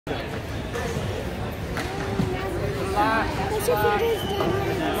Relax. Relax.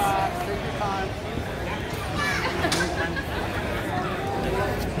 Relax. Take your time.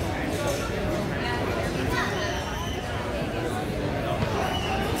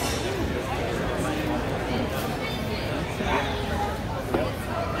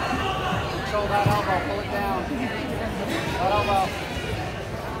 Control that elbow. Pull it down. That elbow.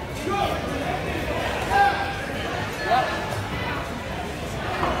 Yep.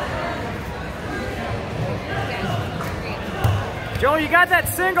 Joel, you got that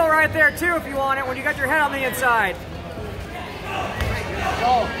single right there too if you want it when you got your head on the inside.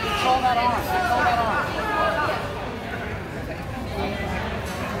 Joel, control that arm. Control that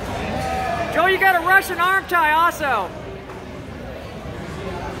arm. Joel, you got a Russian arm tie also.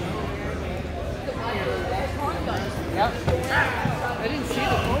 Yep. I didn't see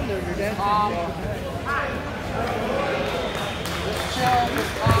the phone there, your dad. Just chill,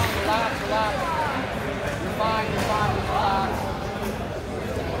 just calm, relax, relax. You're fine, just relax.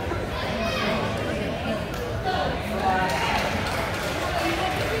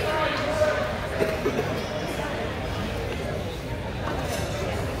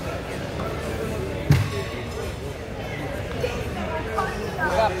 You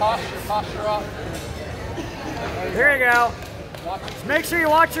got posture up. Here you go. Just make sure you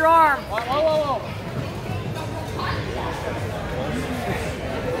watch your arm. Whoa, whoa, whoa.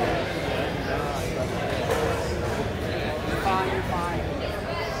 You're fine, you're fine.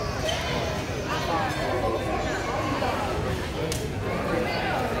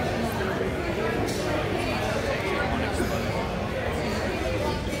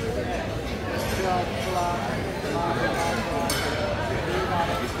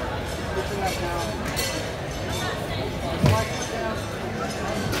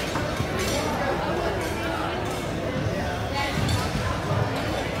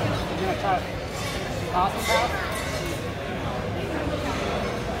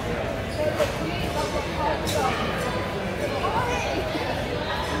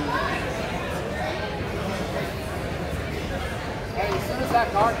 Hey, as soon as that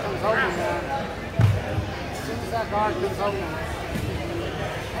guard comes open, man. As soon as that guard comes open.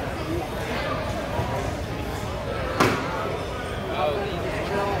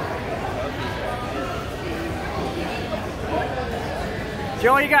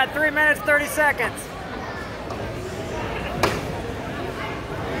 Joel, you got 3 minutes, 30 seconds.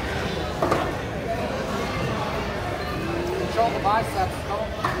 Control the biceps.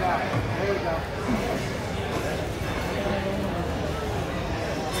 Yeah, there you go.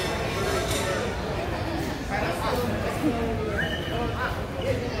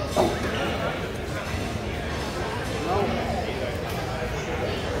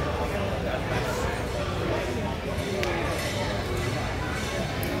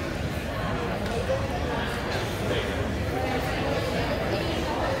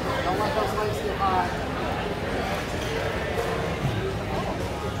 Don't let those legs get high.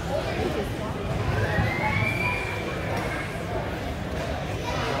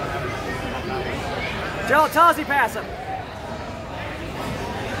 Joel, Tozzy pass him.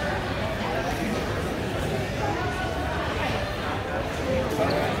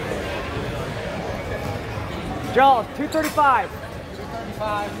 Joel, 235.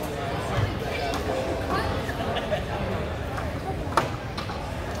 235.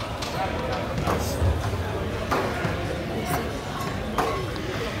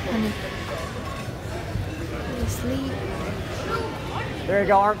 Sleep. There you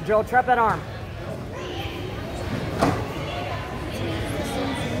go, arm. Joel, trap that arm.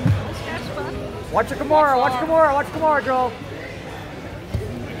 Watch your Kimura, watch your Kimura, watch your Kimura, Joel.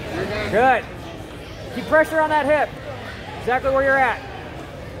 Good. Keep pressure on that hip. Exactly where you're at.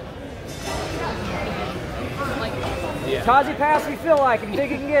 Yeah. Tozzy pass if you feel like, if you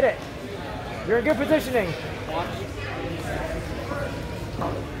think you can get it. You're in good positioning.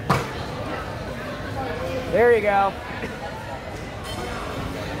 There you go.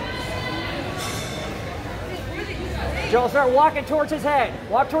 Joel, start walking towards his head.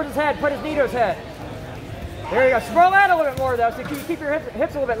 Walk towards his head, put his knee to his head. There you go. Sprawl out a little bit more though, so you keep your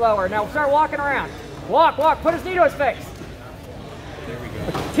hips a little bit lower. Now start walking around. Walk, walk, put his knee to his face. There we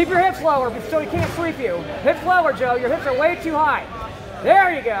go. Keep your hips lower so he can't sweep you. Hips lower, Joe. Your hips are way too high.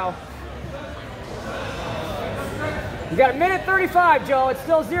 There you go. You got a minute 35, Joe. It's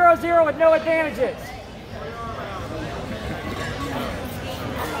still 0-0 with no advantages.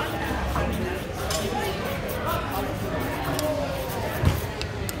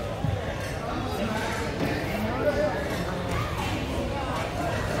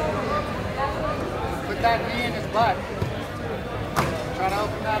 Put that knee in his butt. Try to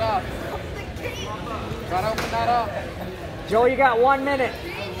open that up. Try to open that up. Joel, you got 1 minute.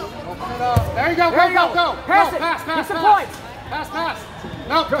 Open it up. There you go. There you Go. Pass it. Pass. Get some points. Pass.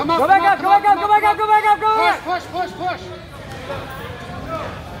 No, come up. Go back up. Go back. Push.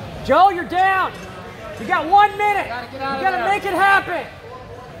 Joel, you're down. You got 1 minute. You gotta make it happen.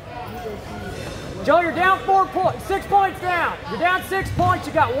 Joel, you're down 6 points down. You're down 6 points.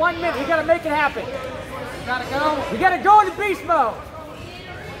 You got 1 minute. You gotta make it happen. You gotta go. You gotta go into beast mode.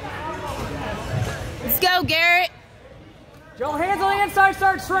 Let's go, Garrett. Joel, hands on the inside,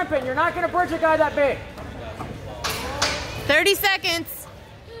 start shrimping. You're not gonna bridge a guy that big. 30 seconds.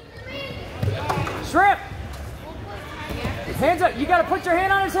 Shrimp. Hands up. You gotta put your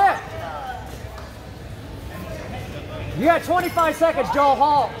hand on his hip. You got 25 seconds, Joel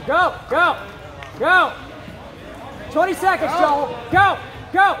Hall. Go. 20 seconds, Joel. Go.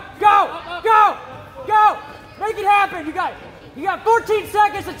 Make it happen. You got 14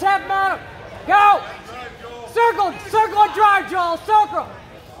 seconds to tap him out. Go. Circle and drive, Joel. Circle.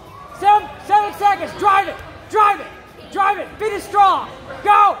 7 seconds. Drive it. Feet is strong.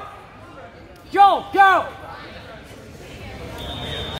 Go. Joel, go.